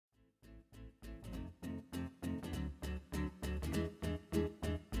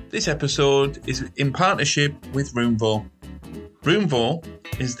This episode is in partnership with Roomvo. Roomvo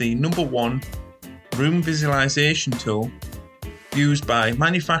is the #1 room visualization tool used by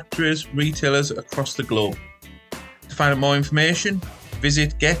manufacturers, retailers across the globe. To find out more information,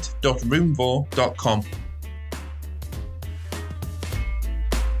 visit get.roomvo.com.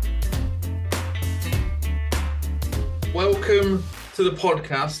 Welcome to the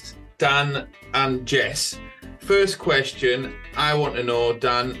podcast, Dan and Jess. First question, I want to know,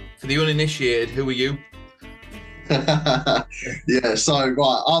 Dan, for the uninitiated, who are you? I'm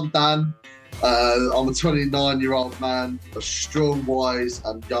Dan. I'm a 29-year-old man, a strong, wise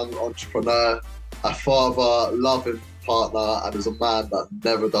and young entrepreneur, a father, loving partner, and as a man that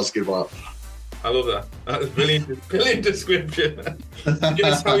never does give up. I love that. That's brilliant description.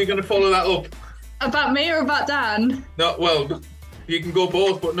 Jess, how are you going to follow that up? About me or about Dan? No, well, you can go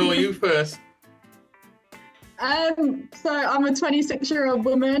both, but no, you first. So I'm a 26-year-old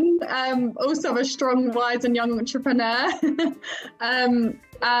woman, also a strong, wise and young entrepreneur, and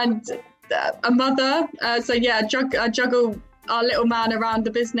a mother. I juggle our little man around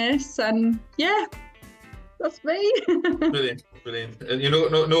the business, and yeah, that's me. Brilliant. And you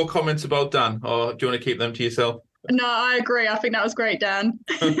know, no comments about Dan, or do you want to keep them to yourself? No, I agree. I think that was great, Dan.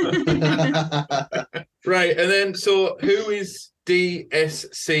 Right, and then, so who is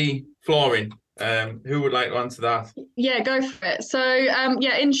DSC Flooring? Who would like to answer that? Yeah, go for it. So,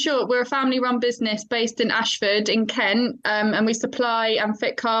 in short, we're a family-run business based in Ashford in Kent, and we supply and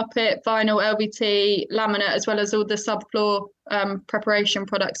fit carpet, vinyl, LVT, laminate, as well as all the subfloor preparation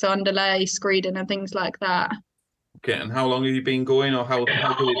products, so underlay, screeding and things like that. Okay, and how long have you been going, or how did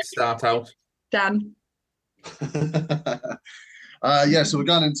it start out? Dan? So we're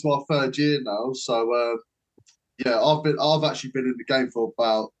going into our third year now. So, I've actually been in the game for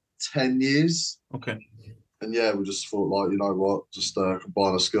about 10 years. Okay. And yeah, we just thought, like, you know what, just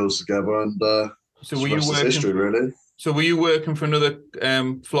combine our skills together and so were you working, history, really. So were you working for another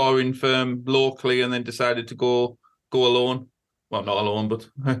flooring firm locally and then decided to go alone? Well, not alone, but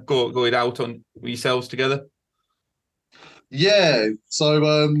go it out on yourselves together? Yeah. So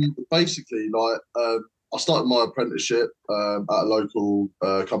basically, I started my apprenticeship at a local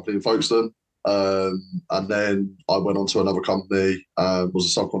company in Folkestone. And then I went on to another company, was a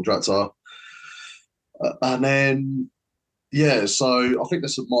subcontractor. And then, so I think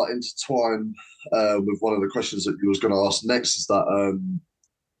this might intertwine with one of the questions that you was going to ask next is that,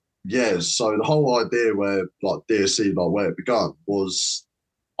 so the whole idea where like DSC, like where it began was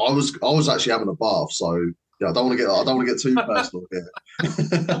I was actually having a bath. So yeah, I don't want to get too personal here.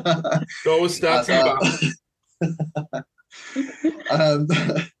 Always starts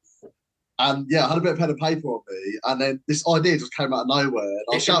And yeah, I had a bit of pen and paper on me, and then this idea just came out of nowhere. And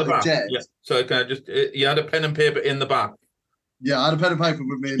I shouted at Jess. Yeah. So can I just, you had a pen and paper in the back? Yeah, I had a pen and paper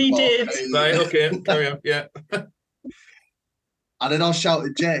with me in the bath. Did. Right, okay, carry on, yeah. And then I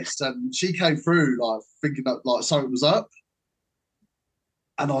shouted Jess, and she came through like thinking that like something was up.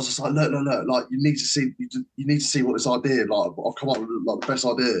 And I was just like, look, like you need to see what this idea, like I've come up with like the best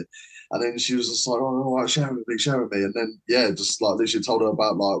idea. And then she was just like, oh, all right, share with me. And then, just like literally told her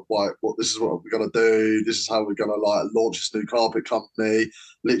about like, what this is what we're going to do. This is how we're going to like launch this new carpet company.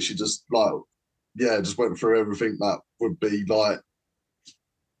 Literally just like, just went through everything that would be like,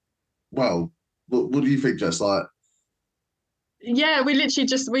 well, what do you think, Jess? Like, yeah, we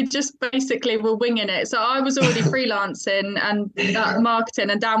just basically were winging it. So I was already freelancing and marketing,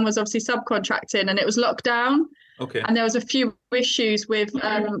 and Dan was obviously subcontracting, and it was lockdown. Okay. And there was a few issues with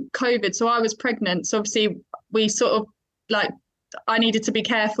COVID. So I was pregnant. So obviously we sort of like, I needed to be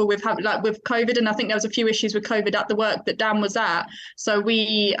careful with with COVID. And I think there was a few issues with COVID at the work that Dan was at. So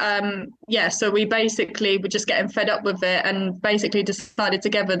we basically were just getting fed up with it and basically decided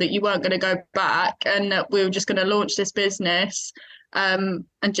together that you weren't going to go back and that we were just going to launch this business and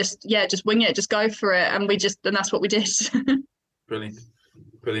just wing it, just go for it. And that's what we did. Brilliant.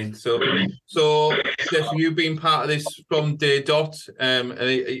 So Jeff, you've been part of this from day dot.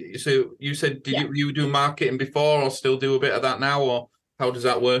 So you said, you do marketing before, or still do a bit of that now, or how does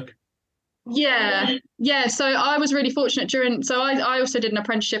that work? Yeah. So I was really fortunate so I also did an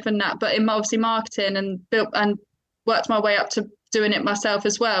apprenticeship in that, but in obviously marketing, and built and worked my way up to doing it myself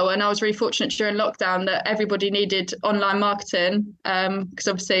as well. And I was really fortunate during lockdown that everybody needed online marketing because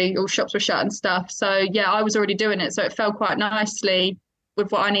obviously all shops were shut and stuff. So yeah, I was already doing it, so it fell quite nicely with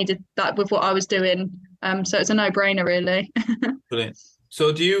what I needed, with what I was doing. So it's a no-brainer, really. Brilliant.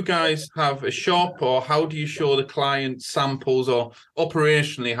 So do you guys have a shop, or how do you show the client samples, or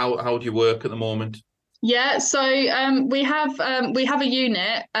operationally, how do you work at the moment? Yeah, so we have a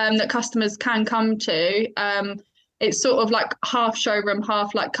unit that customers can come to. it's sort of like half showroom,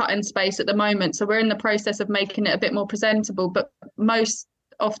 half like cutting space at the moment. So we're in the process of making it a bit more presentable, but most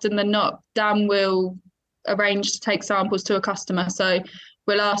often than not, Dan will arrange to take samples to a customer. So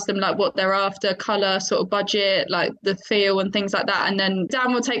we'll ask them like what they're after, colour, sort of budget, like the feel and things like that. And then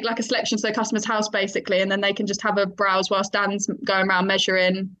Dan will take like a selection to the customer's house basically, and then they can just have a browse whilst Dan's going around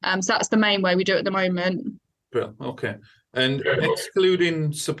measuring. So that's the main way we do it at the moment. Well, okay. And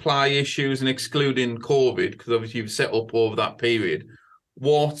excluding supply issues and excluding COVID, because obviously you've set up over that period,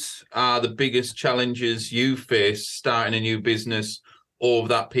 what are the biggest challenges you face starting a new business over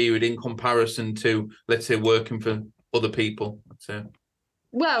that period in comparison to, let's say, working for other people? Let's say.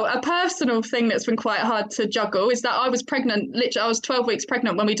 Well, a personal thing that's been quite hard to juggle is that I was pregnant. Literally, I was 12 weeks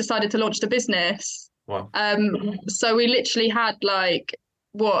pregnant when we decided to launch the business. Wow. So we literally had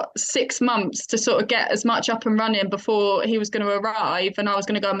 6 months to sort of get as much up and running before he was going to arrive, and I was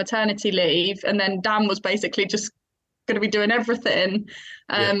going to go on maternity leave, and then Dan was basically just going to be doing everything.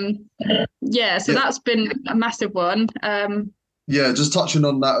 So that's been a massive one. Yeah, just touching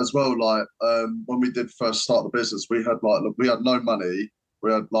on that as well. When we did first start the business, we had no money. We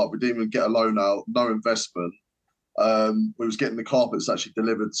didn't even get a loan out, no investment. We was getting the carpets actually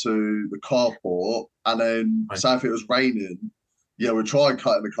delivered to the carport, and then say if it was raining, we tried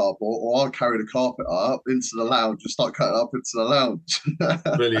cutting the carport, or I'd carry the carpet up into the lounge and start cutting up into the lounge.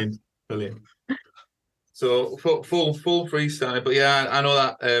 Brilliant. So full freestyle, but yeah, I know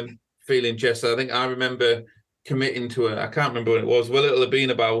that feeling, Jess. I think I remember committing to I can't remember when it was. Well, it'll have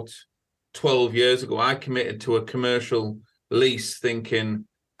been about 12 years ago. I committed to a commercial lease thinking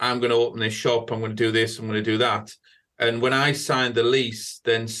I'm going to open this shop, I'm going to do this, I'm going to do that. And when I signed the lease,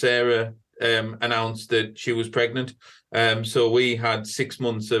 then Sarah announced that she was pregnant. So we had 6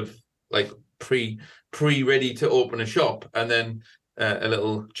 months of pre-ready to open a shop, and then a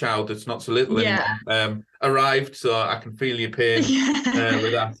little child that's not so little anymore arrived. So I can feel your pain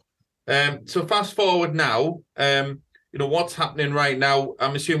with that. So fast forward now, what's happening right now?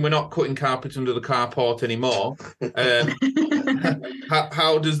 I'm assuming we're not cutting carpets under the carport anymore.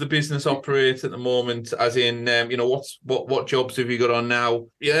 How does the business operate at the moment? As in, what jobs have you got on now?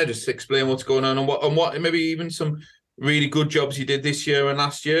 Yeah, just explain what's going on, and what maybe even some really good jobs you did this year and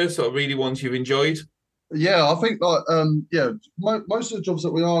last year, sort of really ones you've enjoyed. Yeah, I think most of the jobs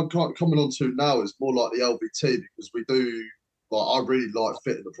that we are coming on to now is more like the LVT, because we do I really like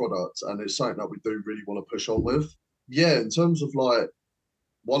fitting the product, and it's something that we do really want to push on with. Yeah, in terms of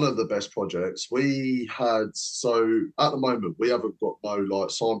one of the best projects we had, so at the moment we haven't got no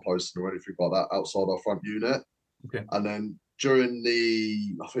signposting or anything like that outside our front unit. Okay. And then during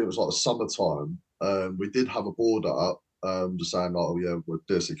I think it was the summertime, we did have a board up, just saying we're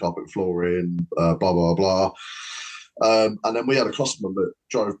DSC Carpet Flooring, blah blah blah. And then we had a customer that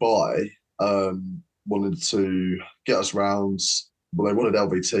drove by, wanted to get us round. Well, they wanted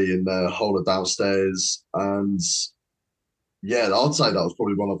LVT in their whole of downstairs, and yeah, I'd say that was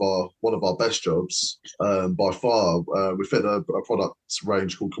probably one of our best jobs by far. We fit a product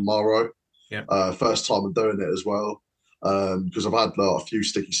range called Camaro. Yeah. First time I'm doing it as well, because I've had a few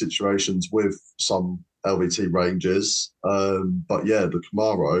sticky situations with some LVT ranges. But yeah, the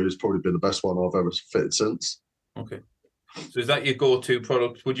Camaro has probably been the best one I've ever fitted since. Okay. So is that your go-to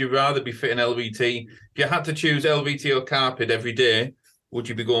product? Would you rather be fitting LVT? If you had to choose LVT or carpet every day, would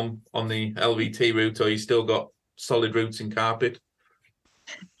you be going on the LVT route, or you still got solid roots in carpet?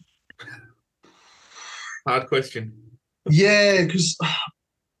 Hard question. Yeah, because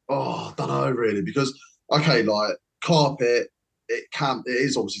I don't know really, because carpet, it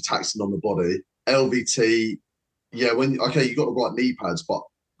is obviously taxing on the body. LVT, yeah, you got the right knee pads, but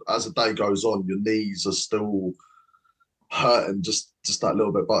as the day goes on, your knees are still hurting just that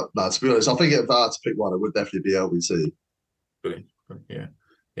little bit. But no, to be honest, I think if I had to pick one, it would definitely be LVT. Brilliant.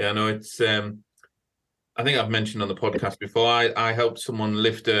 Yeah, no, it's I think I've mentioned on the podcast before, I helped someone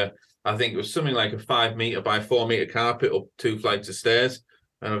lift I think it was something like a 5 meter by 4 meter carpet up 2 flights of stairs.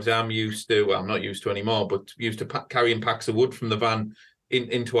 And obviously I'm not used to anymore, but used to carrying packs of wood from the van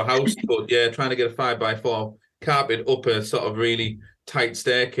into a house. But yeah, trying to get a 5x4 carpet up a sort of really tight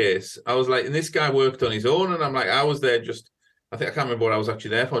staircase. I was like, and this guy worked on his own, and I'm like, I was there I can't remember what I was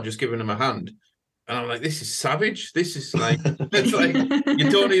actually there for, just giving him a hand. And I'm like, this is savage. This is it's like, you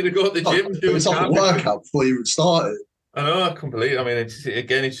don't need to go to the gym. It's like a workout before you even started. I know, completely. I mean, it's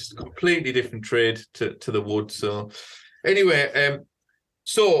just a completely different trade to the wood. So anyway,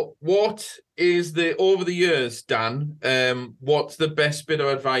 so what is over the years, Dan, what's the best bit of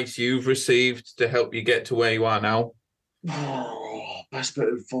advice you've received to help you get to where you are now? Oh, best bit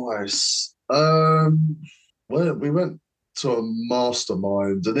of advice. Well, we went to a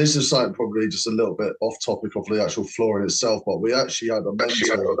mastermind, and this is something probably just a little bit off topic of the actual flooring itself, but we actually had a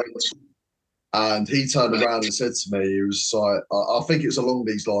mentor, and he turned around and said to me, he was like, I think it's along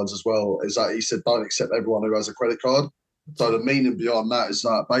these lines as well, is that he said, don't accept everyone who has a credit card. So the meaning beyond that is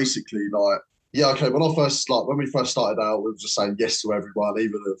that basically, like, yeah, okay, when we first started out, we were just saying yes to everyone,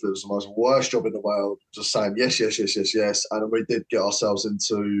 even if it was the most worst job in the world, just saying yes, yes, yes, yes, yes. And we did get ourselves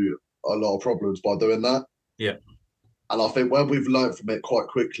into a lot of problems by doing that. Yeah. And I think when we've learned from it quite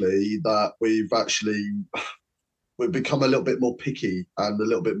quickly that we've become a little bit more picky and a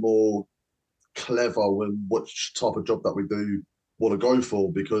little bit more clever when which type of job that we do want to go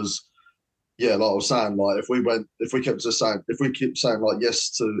for, because yeah, like I was saying, like if we keep saying like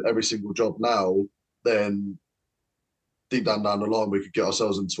yes to every single job now, then deep down the line we could get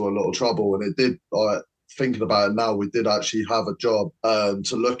ourselves into a lot of trouble. And it did, like thinking about it now, we did actually have a job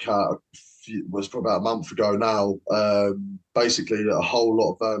to look at. Was probably about a month ago now. Basically, a whole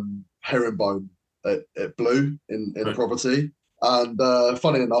lot of herringbone it blew in the property, and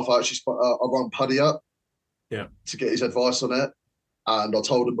funny enough, I rang Paddy up, to get his advice on it, and I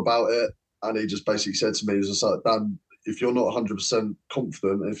told him about it, and he just basically said to me, "He was just like, Dan, if you're not 100%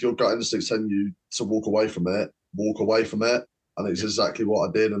 confident, if your gut instinct's telling you to walk away from it, walk away from it." And it's exactly what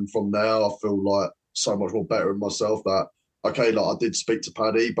I did, and from there, I feel like so much more better in myself that. Okay, like I did speak to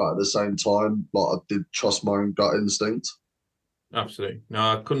Paddy, but at the same time, like I did trust my own gut instinct. Absolutely. No,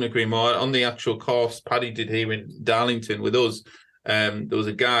 I couldn't agree more. On the actual course Paddy did here in Darlington with us, there was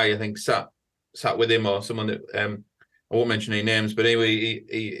a guy, I think, sat with him or someone that, I won't mention any names, but anyway,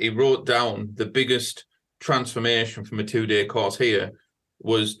 he wrote down the biggest transformation from a 2-day course here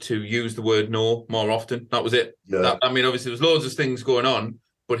was to use the word no more often. That was it. Yeah. I mean, obviously, there was loads of things going on,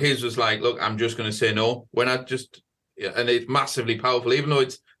 but his was like, look, I'm just going to say no. When I just... Yeah, and it's massively powerful, even though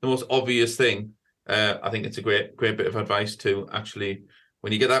it's the most obvious thing. I think it's a great bit of advice to actually,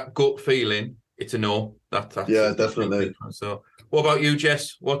 when you get that gut feeling, it's a no. That's yeah, definitely. So, what about you,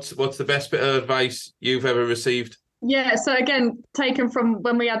 Jess? What's the best bit of advice you've ever received? Yeah, so again, taken from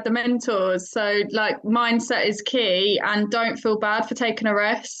when we had the mentors. So like mindset is key, and don't feel bad for taking a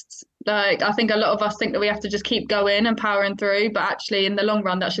rest. Like I think a lot of us think that we have to just keep going and powering through, but actually in the long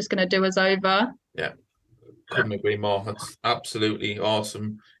run, that's just going to do us over. Yeah. Couldn't agree more. That's absolutely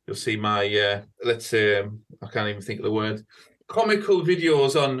awesome. You'll see my let's say I can't even think of the word. Comical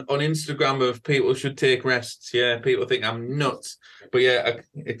videos on Instagram of people should take rests. Yeah, people think I'm nuts, but yeah,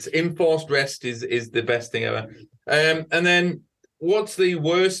 it's enforced rest is the best thing ever. And then what's the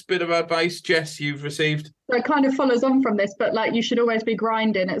worst bit of advice, Jess, you've received? So it kind of follows on from this, but like you should always be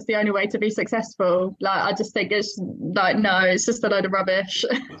grinding. It's the only way to be successful. Like I just think it's like no, it's just a load of rubbish.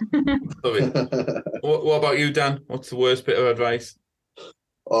 Love it. What about you, Dan? What's the worst bit of advice?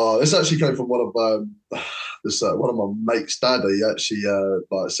 Oh, this actually came from one of my mates' dad. He actually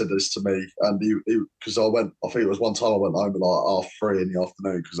like said this to me, and he because I think it was one time I went home at like 3:30 in the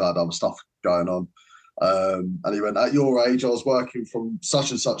afternoon because I had other stuff going on. And he went, at your age, I was working from such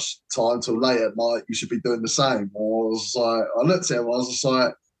and such time till late at night. You should be doing the same. And I looked at him, I was just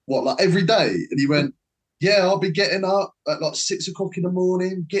like, what, like every day? And he went, yeah, I'll be getting up at like 6 o'clock in the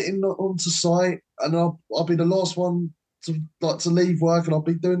morning, getting onto site, and I'll be the last one to leave work, and I'll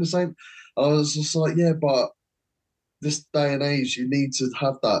be doing the same. And I was just like, yeah, but this day and age, you need to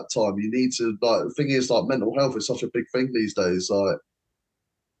have that time. You need to, like, the thing is, like, mental health is such a big thing these days. Like,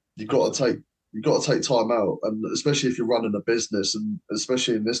 you've got to take time out, and especially if you're running a business, and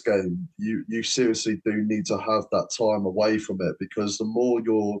especially in this game, you seriously do need to have that time away from it, because the more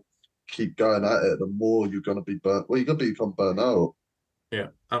you keep going at it, the more you're going to be burnt. Well, you're going to become burnt out. Yeah,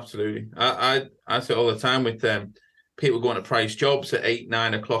 absolutely. I say all the time with people going to price jobs at 8,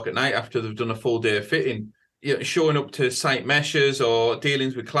 9 o'clock at night after they've done a full day of fitting. You know, showing up to site meshes or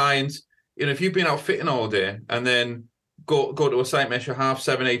dealings with clients. You know, if you've been out fitting all day and then go to a site mesh at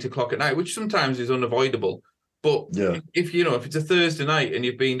 7:30, 8 o'clock at night, which sometimes is unavoidable. But yeah, if it's a Thursday night and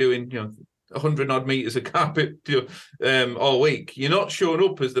you've been doing 100 odd meters of carpet all week, you're not showing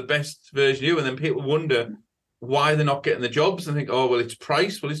up as the best version of you, and then people wonder why they're not getting the jobs and think, oh well, it's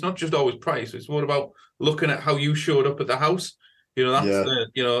price. Well, it's not just always price. It's more about looking at how you showed up at the house.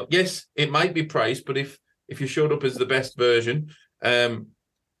 Yes, it might be price, but if you showed up as the best version, and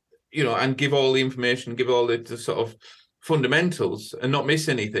give all the information, give all the sort of fundamentals and not miss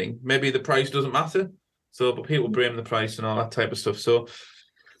anything, maybe the price doesn't matter. So, but people blame the price and all that type of stuff.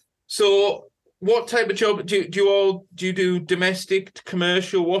 So what type of job do you do domestic,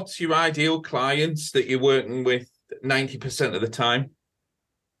 commercial? What's your ideal clients that you're working with 90% of the time?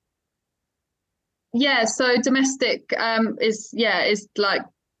 Yeah, so domestic is like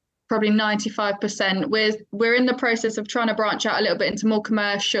probably 95%. We're in the process of trying to branch out a little bit into more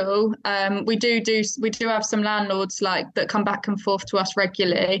commercial. We do have some landlords like that come back and forth to us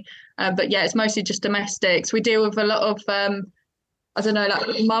regularly, but yeah, it's mostly just domestics. We deal with a lot of I don't know,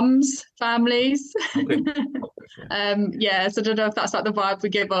 like mums, families. Okay. Yeah, so I don't know if that's like the vibe we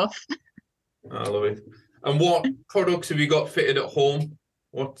give off. I love it. And what products have you got fitted at home?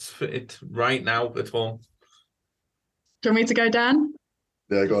 What's fitted right now at home? Do you want me to go, Dan?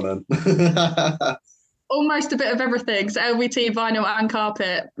 Yeah, go on then. Almost a bit of everything. So LVT, vinyl, and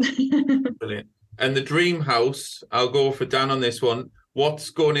carpet. Brilliant. And the dream house, I'll go for Dan on this one. What's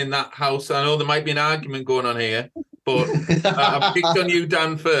going in that house? I know there might be an argument going on here, but I picked on you,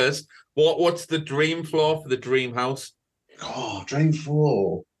 Dan, first. What's the dream floor for the dream house? Oh, dream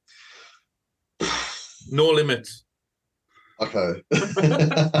floor. No limits. Okay.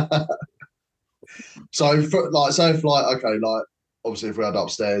 So, obviously, if we had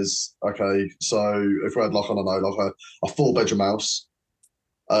upstairs, okay. So, if we had like, I don't know, like a 4-bedroom house,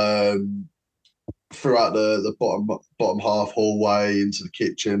 throughout the bottom half hallway into the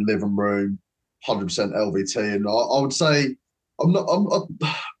kitchen, living room, 100% LVT, and I would say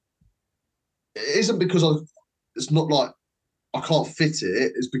it isn't because it's not like I can't fit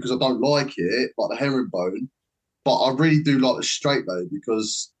it. It's because I don't like it, like the herringbone. But I really do like the straight lay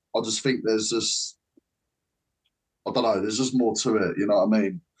because I just think there's just, I don't know, there's just more to it. You know what I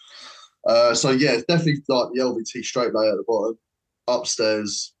mean? So yeah, it's definitely like the LVT straight lay at the bottom,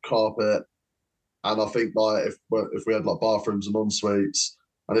 upstairs carpet, and I think like if we had like bathrooms and en suites,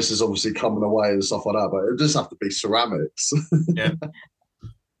 and this is obviously coming away and stuff like that, but it just have to be ceramics. Yeah.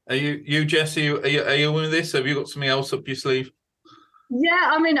 Are you Jesse? Are you with this? Have you got something else up your sleeve?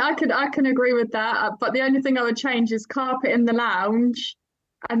 Yeah, I mean, I can agree with that. But the only thing I would change is carpet in the lounge,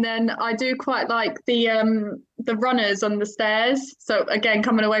 and then I do quite like the runners on the stairs. So again,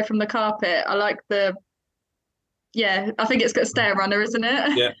 coming away from the carpet, I like I think it's got a stair runner, isn't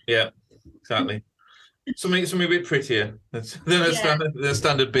it? Yeah, exactly. Something a bit prettier than the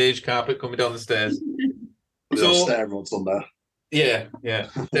standard beige carpet coming down the stairs. So stair rods on there. Yeah,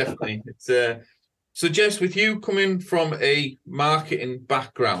 definitely. It's so Jess, with you coming from a marketing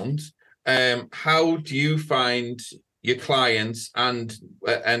background, how do you find your clients and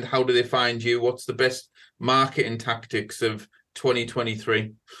how do they find you? What's the best marketing tactics of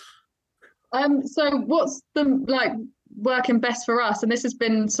 2023? So what's the working best for us, and this has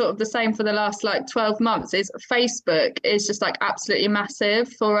been sort of the same for the last 12 months, is Facebook is just absolutely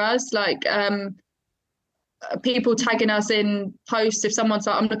massive for us. People tagging us in posts. If someone's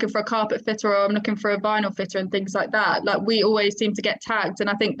like, I'm looking for a carpet fitter or I'm looking for a vinyl fitter and things like that, we always seem to get tagged, and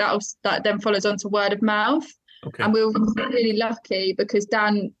I think that then follows on to word of mouth. Okay. And we were really lucky because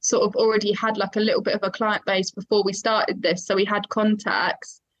Dan sort of already had a little bit of a client base before we started this, so he had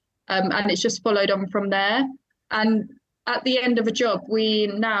contacts, and it's just followed on from there. And at the end of a job, we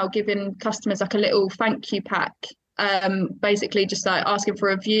now giving customers a little thank you pack, basically just asking for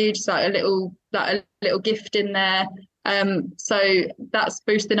a review, just a little gift in there. So that's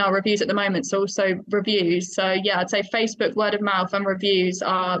boosting our reviews at the moment. So also reviews. So yeah, I'd say Facebook, word of mouth, and reviews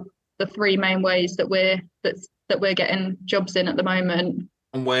are the 3 main ways that we're getting jobs in at the moment.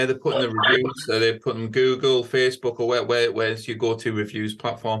 And where they're putting the reviews, so they're putting Google, Facebook, or where's your go-to reviews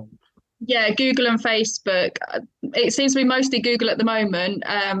platform? Yeah, Google and Facebook. It seems to be mostly Google at the moment,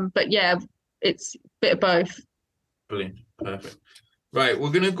 but yeah, it's a bit of both. Brilliant, perfect. Right,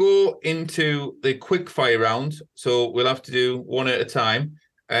 we're going to go into the quick fire round, so we'll have to do one at a time,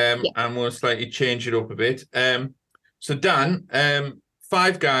 and we'll slightly change it up a bit. So Dan,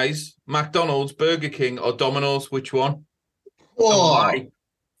 5 Guys, McDonald's, Burger King, or Domino's, which one? Why?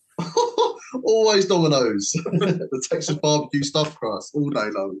 Always Domino's. The Texas barbecue stuffed crust all day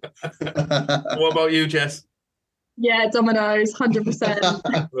long. What about you, Jess? Yeah, Domino's, 100%.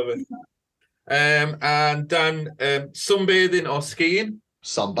 Love it. And Dan, sunbathing or skiing?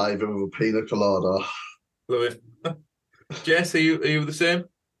 Sunbathing with a pina colada. Love it. Jess, are you the same?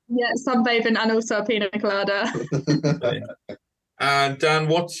 Yeah, sunbathing and also a pina colada. And Dan,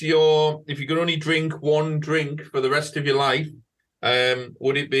 if you could only drink one drink for the rest of your life,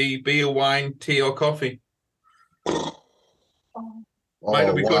 would it be beer, wine, tea, or coffee? Might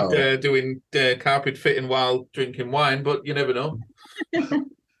not be good doing carpet fitting while drinking wine, but you never know.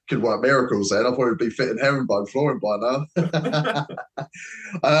 Could work miracles then. I'll probably be fitting herringbone flooring by now.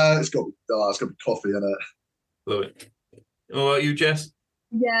 It's got to be coffee in it. Love it. What about you, Jess?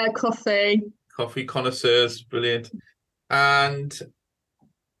 Yeah, coffee. Coffee connoisseurs, brilliant. And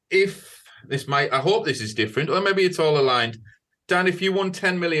I hope this is different, or maybe it's all aligned. Dan, if you won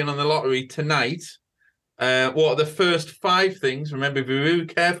 10 million on the lottery tonight, What are the first 5 things? Remember, be really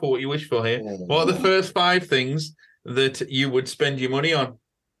careful what you wish for here. What are the first 5 things that you would spend your money on?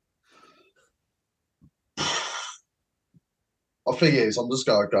 I think it is. I'm just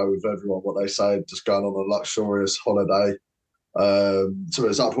going to go with everyone, what they say, just going on a luxurious holiday. So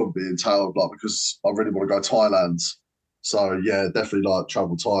that wouldn't be entailed, like, because I really want to go to Thailand. So, yeah, definitely, like,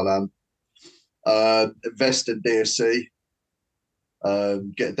 travel Thailand. Invest in DSC.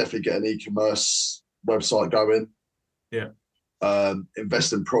 Definitely get an e-commerce website going. Yeah.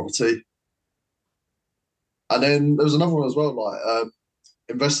 Invest in property. And then there was another one as well, like,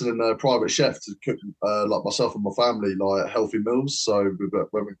 investing in a private chef to cook, like myself and my family, like healthy meals. So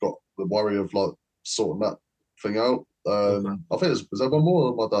when we've got the worry of like sorting that thing out, I think is there one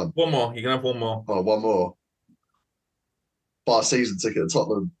more? Or am I done? One more. You can have one more. Oh, one more. Buy a season ticket to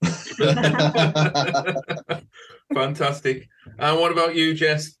Tottenham. Fantastic. And what about you,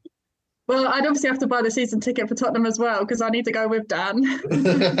 Jess? Well, I'd obviously have to buy the season ticket for Tottenham as well because I need to go with Dan.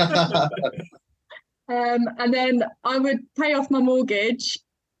 And then I would pay off my mortgage,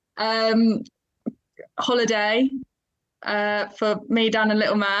 holiday for me, Dan, and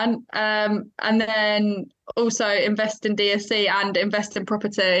little man, and then also invest in DSC and invest in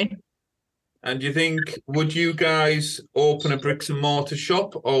property. And do you think, would you guys open a bricks and mortar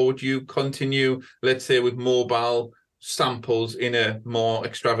shop, or would you continue, let's say, with mobile samples in a more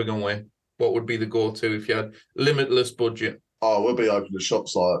extravagant way? What would be the go-to if you had limitless budget? Oh, we'll be opening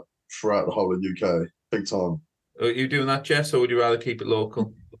shops like throughout the whole of UK. Big time. Are you doing that, Jess, or would you rather keep it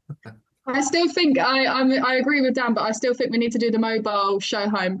local? I still think I agree with Dan, but I still think we need to do the mobile show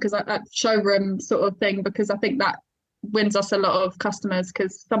home showroom sort of thing, because I think that wins us a lot of customers,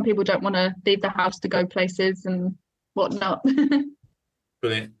 because some people don't want to leave the house to go places and whatnot.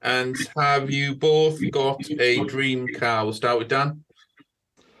 Brilliant. And have you both got a dream car? We'll start with Dan.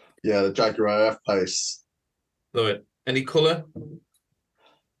 Yeah, the Jaguar AF Pace. Love it. Any colour?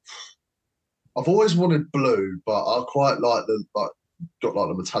 I've always wanted blue, but I quite like the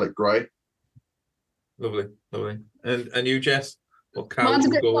metallic grey. Lovely. And you, Jess? What car Mine's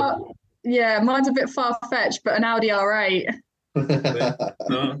would you go with? Mine's a bit far-fetched, but an Audi R8.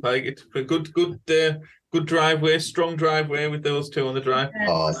 No, like it's a good driveway, strong driveway with those two on the drive.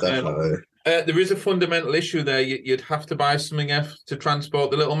 Oh, definitely. There is a fundamental issue there. You'd have to buy something to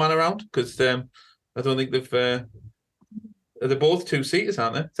transport the little man around, because I don't think they're both 2-seaters,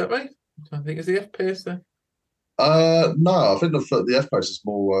 aren't they? Is that right? I think it's the F-Pace there. No, I think the F-Pace is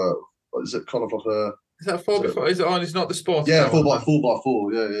more. Is it kind of like a? Is that a 4x4? Is it on? It's not the sports. Yeah,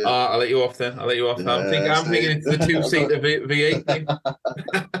 4x4. Yeah. I'll let you off then. Yeah, I'm thinking it's the 2-seater V8 thing.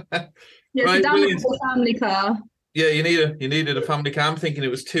 Yeah, right, it's a family car. Yeah, you needed a family car. I'm thinking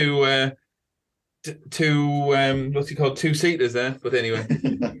it was two what's it called, 2-seaters there. But anyway,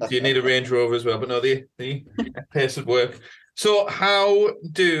 you need a Range Rover as well. But no, the pace would work. So how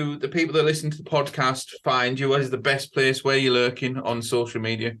do the people that listen to the podcast find you? What is the best place where you're lurking on social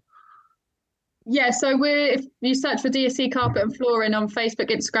media? Yeah, so if you search for DSC Carpet and Flooring on Facebook,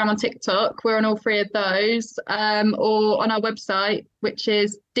 Instagram, and TikTok, we're on all 3 of those, or on our website, which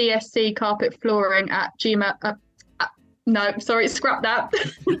is DSC Carpet Flooring at Gmail. No, sorry, scrap that.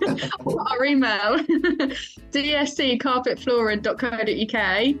 Our email, dsccarpetflooring.co.uk,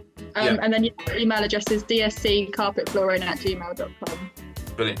 and then your email address is dsccarpetflooring@gmail.com.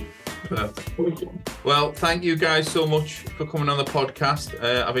 Brilliant. Perfect. Well, thank you guys so much for coming on the podcast.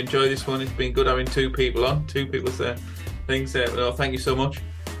 I've enjoyed this one. It's been good having 2 people on, 2 people's things. Well, thank you so much.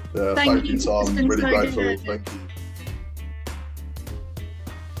 Yeah, thank you, Tom. Really grateful. Good. Thank you.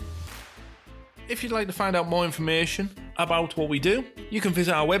 If you'd like to find out more information about what we do, you can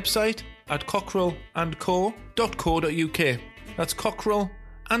visit our website at cockerellandco.co.uk. That's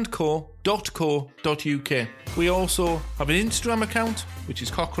cockerellandco.co.uk. We also have an Instagram account, which is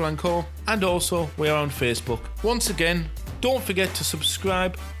Cockerel & Co, and also we are on Facebook. Once again, don't forget to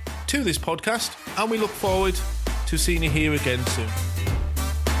subscribe to this podcast, and we look forward to seeing you here again soon.